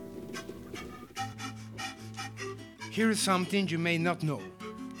Here is something you may not know.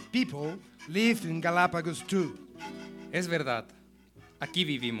 People live in Galapagos too. Es verdad. Aquí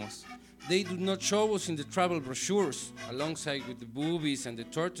vivimos. They do not show us in the travel brochures, alongside with the boobies and the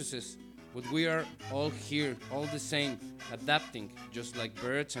tortoises, but we are all here, all the same, adapting, just like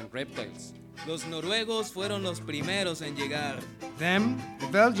birds and reptiles. Los noruegos fueron los primeros en llegar. Then the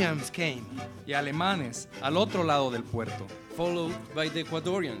Belgians came. Y alemanes al otro lado del puerto. Followed by the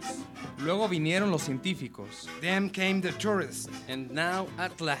Ecuadorians. Luego vinieron los científicos. Then came the tourists. And now,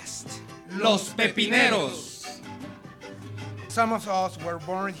 at last, ¡Los pepineros! Some of us were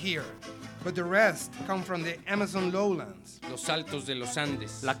born here, but the rest come from the Amazon lowlands. Los Altos de los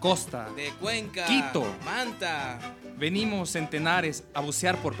Andes. La costa. De Cuenca. Quito. Manta. Venimos centenares a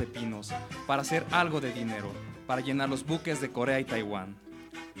bucear por pepinos para hacer algo de dinero, para llenar los buques de Corea y Taiwán.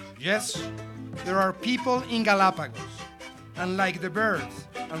 Yes, there are people in Galapagos, and like the birds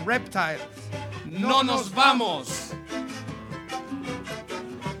and reptiles, ¡No nos vamos!